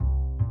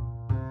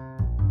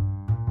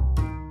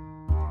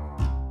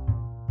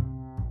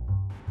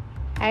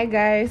Hi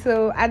guys,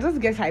 so I just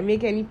guess I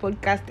make any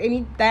podcast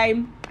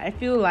anytime I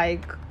feel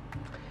like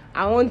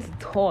I want to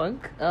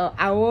talk.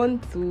 I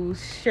want to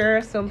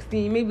share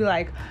something, maybe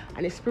like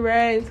an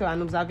experience or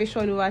an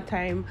observation over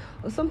time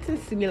or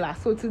something similar.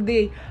 So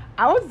today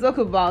I want to talk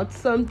about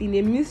something,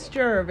 a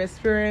mixture of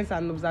experience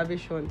and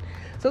observation.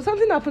 So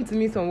something happened to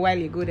me some while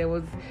ago. There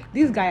was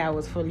this guy I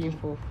was falling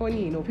for.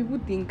 Funny, people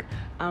think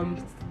I'm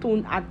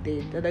stone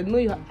acted that I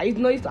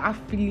know used to have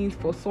feelings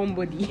for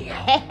somebody.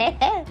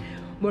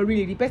 But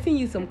really, the person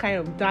used some kind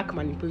of dark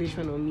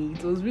manipulation on me.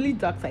 It was really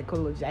dark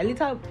psychology. I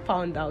later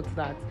found out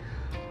that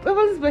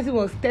whether this person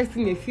was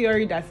testing a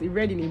theory that he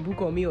read in a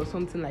book on me or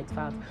something like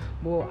that.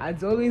 But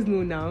as always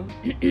know now,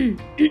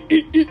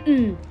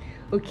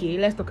 okay,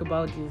 let's talk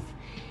about this.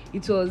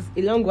 It was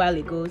a long while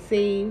ago,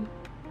 saying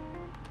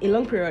a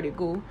long period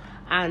ago,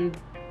 and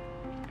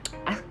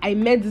I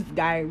met this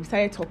guy. We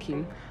started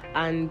talking,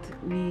 and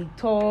we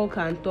talk,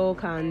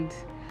 and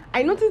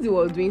I noticed he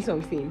was doing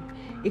something.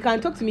 He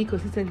can talk to me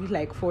consistently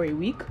like for a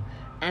week,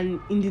 and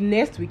in the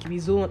next week we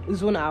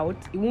zone out.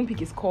 He won't pick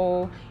his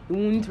call, he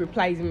won't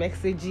reply his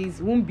messages,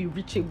 he won't be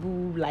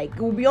reachable. Like, he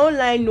will be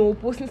online, no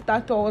posting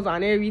status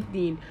and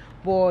everything,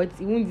 but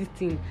he won't this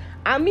thing.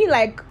 I mean,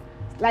 like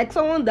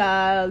someone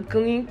that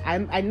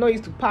I know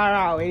used to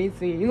para or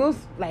anything,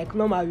 like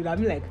normal would have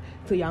been like,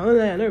 so you're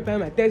online, I'm not replying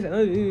my text.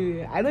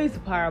 I don't used to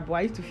para, but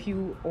I used to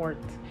feel hurt.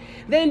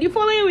 Then the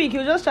following week,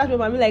 he'll just chat me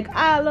and be like,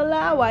 Lola,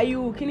 how are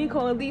you? Can you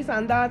call this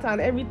and that and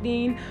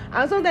everything?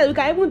 And sometimes we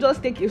can even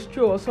just take a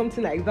stroll or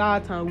something like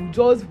that, and we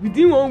just,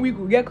 within 1 week,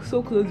 we get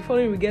so close. The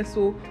following we get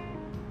so,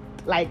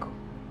 like,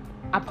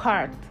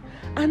 apart.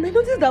 And I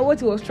noticed that what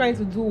he was trying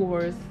to do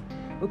was,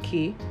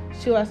 okay,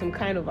 show us some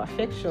kind of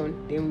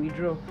affection, then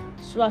withdraw.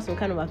 Show us some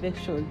kind of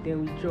affection,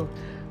 then withdraw.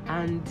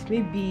 And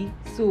maybe,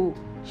 so,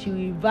 she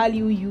will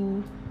value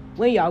you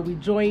when you are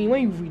withdrawing.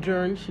 When you've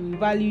withdrawn, she will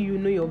value you,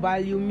 know your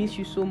value, miss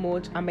you so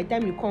much, and by the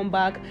time you come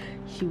back,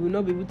 she will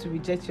not be able to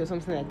reject you or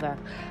something like that.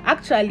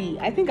 Actually,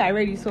 I think I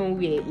read it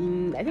somewhere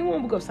in, I think,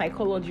 one book of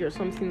psychology or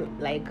something,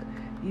 like,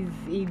 is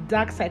a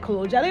dark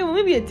psychology. I don't know,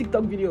 maybe a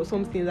TikTok video or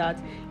something, that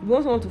if you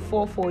want someone to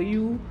fall for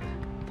you,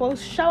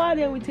 shower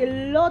them with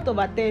a lot of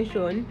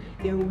attention,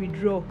 they will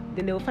withdraw.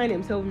 Then they will find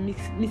themselves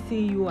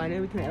missing you and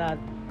everything like that.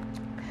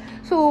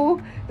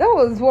 So that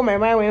was what my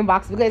mind went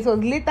back to, because it was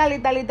later,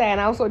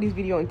 and I saw this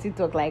video on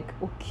TikTok, like,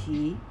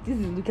 okay, this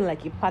is looking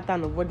like a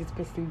pattern of what this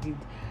person did.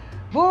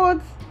 But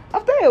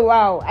after a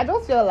while, I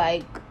just felt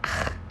like,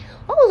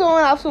 why would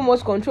someone have so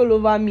much control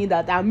over me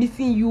that I'm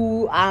missing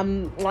you?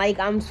 I'm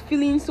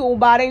feeling so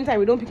bad anytime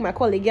you don't pick my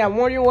call again. I'm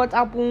wondering what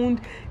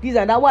happened, this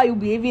and that, why you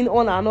behaving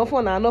on and off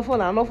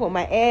on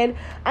my end.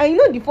 And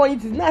the funny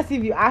thing is, not as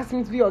if you asked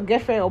me to be your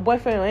girlfriend or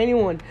boyfriend or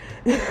anyone.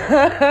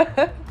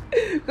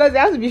 Because you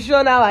have to be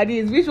sure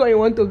nowadays which one you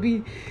want to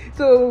be.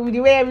 So the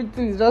way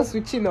everything is just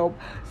switching up.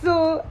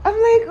 So I'm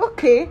like,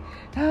 okay,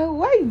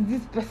 why is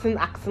this person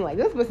acting like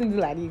this? Person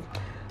doing like this?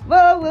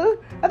 Well,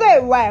 after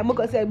a while, I'm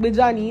gonna say,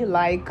 Bejani,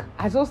 like,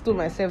 I just told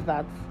myself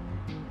that,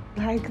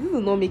 like, this is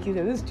not making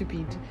sense. This is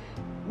stupid.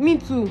 Me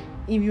too.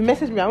 If you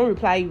message me, I won't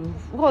reply you.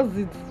 What was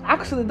it?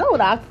 Actually, that's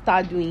what I had to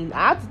start doing.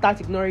 I had to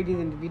start ignoring this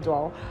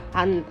individual,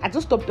 and I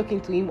just stopped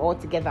talking to him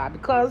altogether,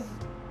 because,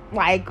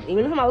 like,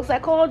 even from our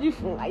psychology,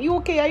 are you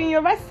okay? Are you in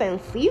your right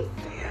senses?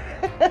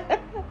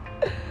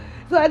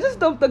 So I just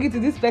stopped talking to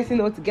this person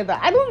altogether.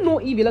 I don't know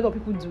if a lot of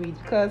people do it,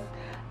 because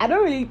I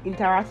don't really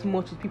interact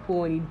much with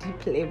people on a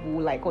deep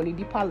level, like on a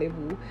deeper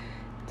level.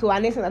 To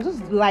an extent, I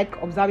just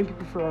like observing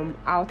people from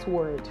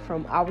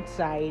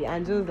outside,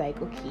 and just like,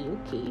 okay,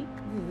 this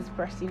is this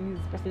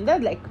person.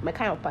 That's like my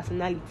kind of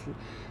personality.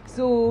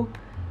 So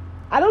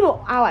I don't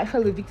know how I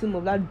felt a victim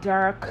of that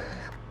dark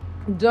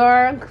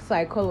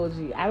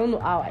psychology. I don't know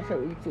how I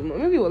felt a victim.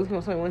 Maybe it was looking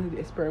for someone wanted to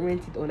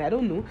experiment it on. I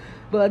don't know,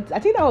 but I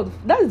think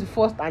that is the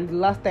first and the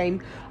last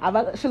time I've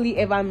actually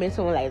ever met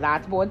someone like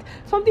that. But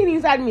something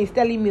inside me is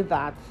telling me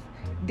that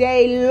there are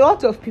a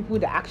lot of people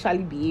that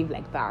actually behave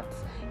like that.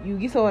 You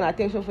give someone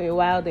attention for a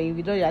while, then you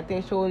withdraw your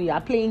attention. You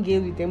are playing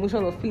games with the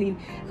emotion of feeling.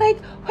 Like,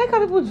 why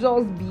can't people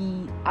just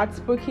be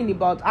outspoken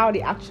about how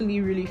they actually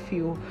really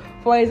feel?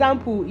 For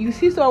example, you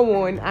see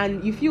someone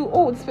and you feel,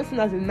 oh, this person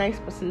has a nice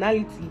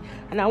personality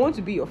and I want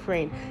to be your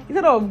friend.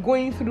 Instead of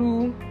going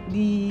through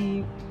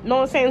the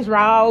nonsense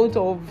route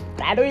of,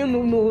 I don't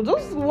even know,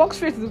 just walk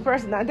straight to the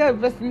person and tell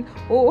the person,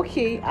 oh,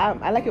 okay,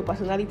 I like your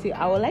personality.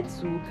 I would like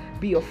to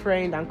be your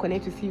friend and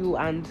connect with you,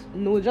 and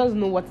just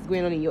know what's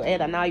going on in your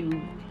head and how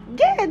you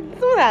get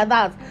something like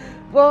that.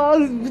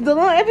 Well,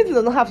 everything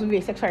does not have to be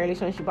a sexual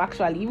relationship,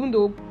 actually, even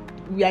though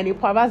we are in a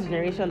perverse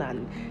generation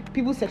and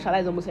people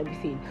sexualize almost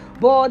everything.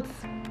 But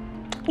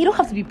you don't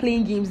have to be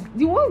playing games.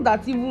 The ones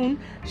that even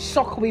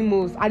shock me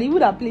most are the people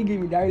that play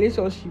games in their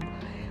relationship.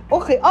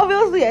 Okay,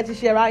 obviously at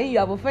sharing, you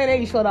have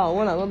offended each other on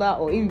one another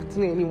or in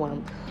between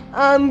anyone,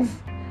 and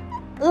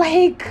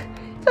like,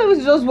 so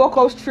you just walk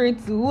up straight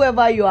to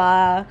whoever you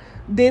are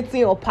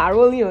dating or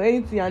paroling or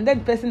anything, and then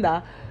the person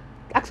that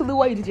actually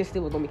what you did yesterday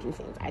was not making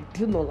sense. I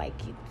did not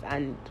like it,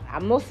 and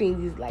I'm not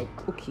saying this like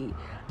okay,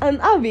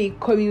 and have a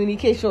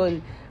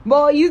communication.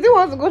 But you still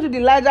want to go to the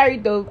larger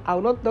rate of I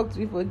will not talk to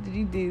you for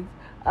 3 days.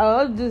 I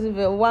will not do this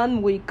for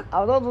 1 week. I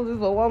will not do this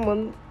for 1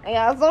 month. And you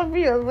are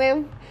suffering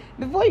yourself.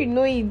 Before you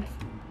know it,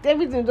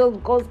 everything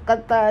just goes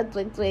scattered.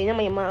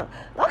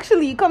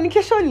 Actually,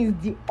 communication is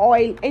the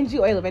engine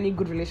oil of any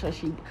good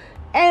relationship.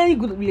 Any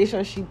good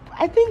relationship.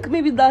 I think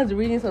maybe that's the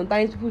reason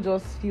sometimes people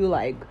just feel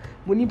like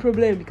money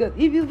problem. Because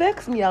if you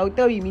vex me, I'll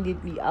tell you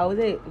immediately. I'll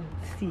say,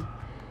 see,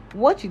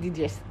 what you did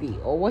yesterday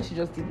or what you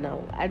just did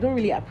now, I don't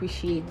really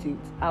appreciate it.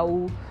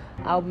 I'll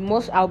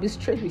be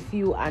straight with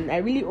you, and I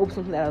really hope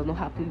something that has not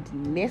happened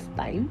next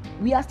time.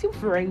 We are still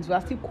friends, we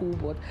are still cool,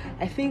 but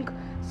I think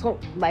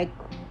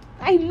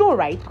I know,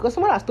 right? Because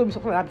someone has told me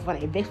something like that before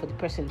and I vex for the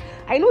person.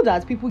 I know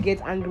that people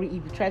get angry if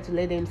you try to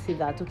let them say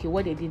that, okay,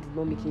 what they did is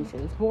not making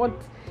sense. But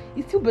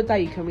it's still better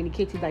you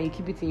communicate it and you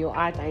keep it in your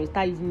heart and you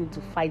start using it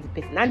to fight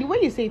the person. And the way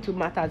you say it too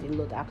matters a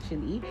lot,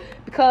 actually.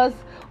 Because,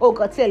 oh,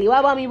 God, tell you, what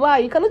about me? Why?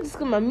 You cannot just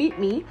come and meet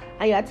me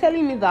and you are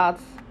telling me that,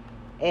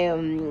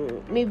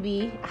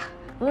 maybe...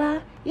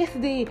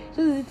 yesterday,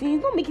 so it's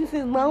not making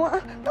sense now.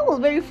 That was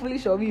very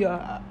foolish of you.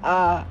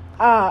 Then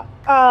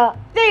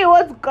you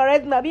want to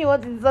correct me, you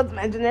want to insult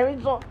my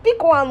generation.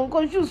 Pick one,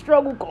 because you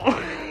struggle.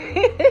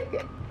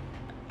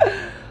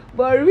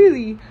 But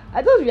really,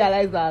 I just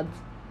realized that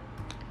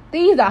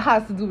things that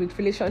has to do with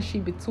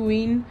relationship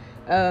between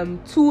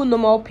two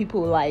normal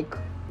people, like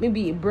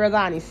maybe a brother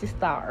and a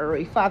sister, or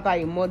a father,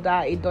 a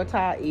mother, a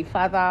daughter, a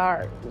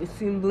father, a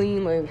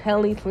sibling, or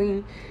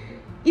anything.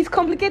 It's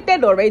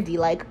complicated already,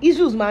 like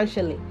issues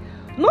mentioning.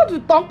 Not to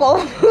talk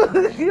of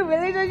the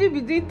relationship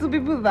between two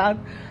people that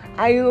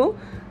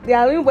they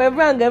are in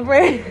boyfriend and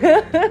girlfriend.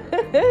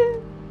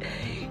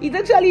 It's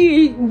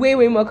actually way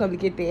more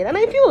complicated, and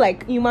I feel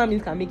like human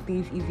beings can make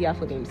things easier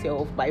for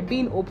themselves by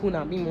being open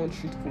and being more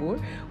truthful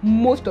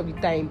most of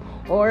the time.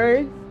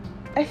 Or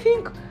I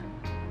think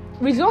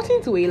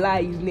resorting to a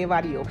lie is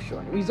never the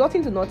option.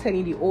 Resorting to not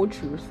telling the whole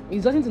truth,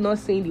 resorting to not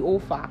saying the whole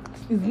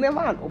facts is never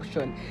an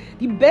option.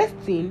 The best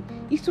thing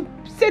is to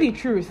say the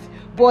truth.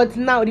 But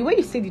now, the way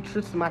you say the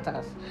truth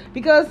matters.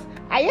 Because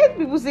I heard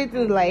people say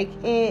things like,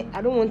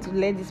 I don't want to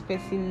let this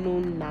person know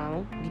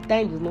now. The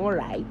time is not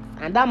right.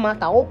 And that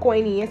matter,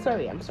 I'm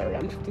sorry, I'm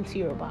talking to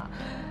you about.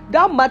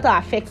 That matter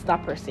affects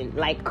that person.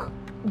 Like,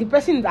 the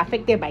person is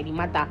affected by the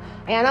matter.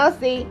 And I'll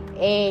say,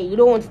 you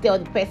don't want to tell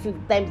the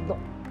person the time is not.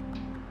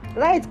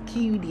 Let's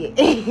kill there.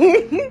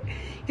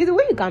 There's a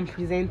way you can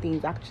present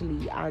things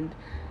actually, and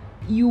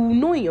you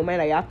know in your mind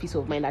that you have peace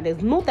of mind that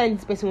there's no time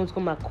this person wants to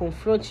come and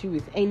confront you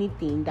with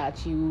anything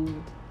that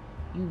you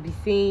be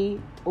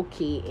saying,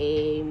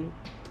 okay,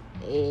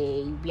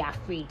 you be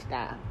afraid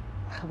that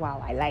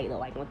wow, I lied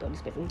or I don't tell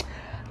this person.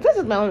 This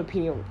is my own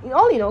opinion. In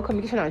all,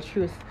 communication and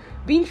truth,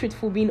 being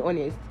truthful, being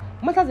honest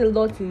matters a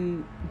lot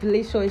in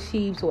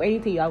relationships or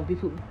anything you have with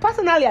people.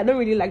 Personally, I don't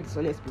really like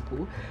dishonest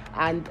people,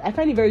 and I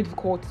find it very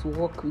difficult to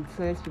work with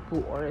dishonest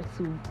people or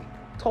to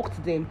talk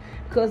to them,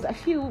 because I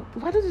feel,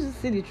 why don't you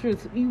just say the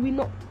truth? You will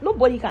not.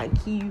 Nobody can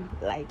kill you.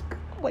 Like,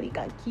 nobody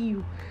can kill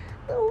you.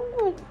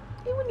 No,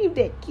 even if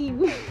they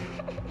kill you,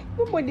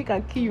 nobody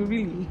can kill you.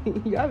 Really,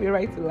 you have a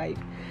right to life.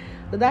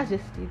 So that's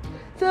just it.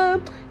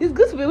 So it's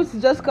good to be able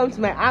to just come to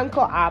my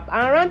Anchor app,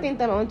 and around the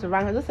time I want to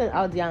rank, I just send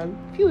out there and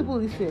few people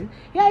listen.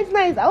 Yeah, it's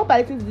nice. I hope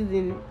I listen to this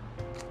in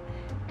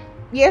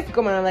years to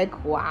come, and I'm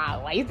like,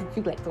 wow, I used to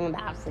think like someone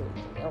that have sense.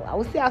 I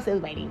will see how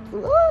sense by it.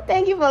 Oh,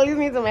 thank you for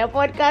listening to my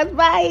podcast.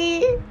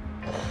 Bye.